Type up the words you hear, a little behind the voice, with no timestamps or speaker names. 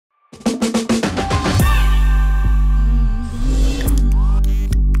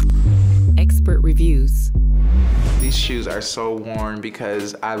reviews. These shoes are so worn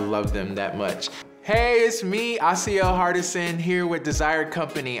because I love them that much. Hey, it's me, Asiel Hardison, here with Desired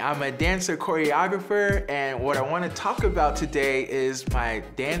Company. I'm a dancer choreographer, and what I want to talk about today is my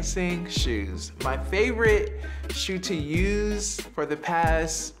dancing shoes. My favorite shoe to use for the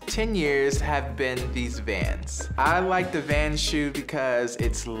past 10 years have been these Vans. I like the Vans shoe because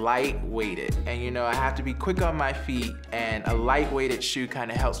it's light-weighted, and you know, I have to be quick on my feet, and a light-weighted shoe kind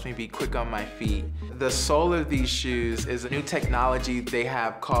of helps me be quick on my feet. The sole of these shoes is a new technology they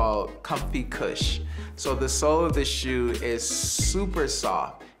have called ComfyCush. So the sole of the shoe is super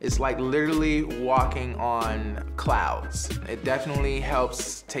soft. It's like literally walking on clouds. It definitely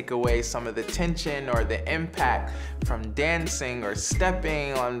helps take away some of the tension or the impact from dancing or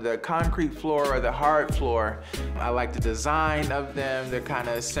stepping on the concrete floor or the hard floor. I like the design of them. They're kind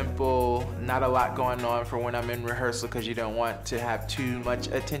of simple, not a lot going on for when I'm in rehearsal because you don't want to have too much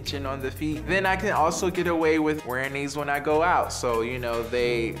attention on the feet. Then I can also get away with wearing these when I go out. So, you know,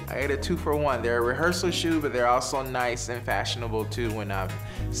 I get a 2-for-1. They're a rehearsal shoe, but they're also nice and fashionable too when I'm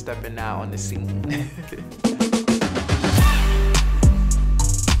stepping out on the scene.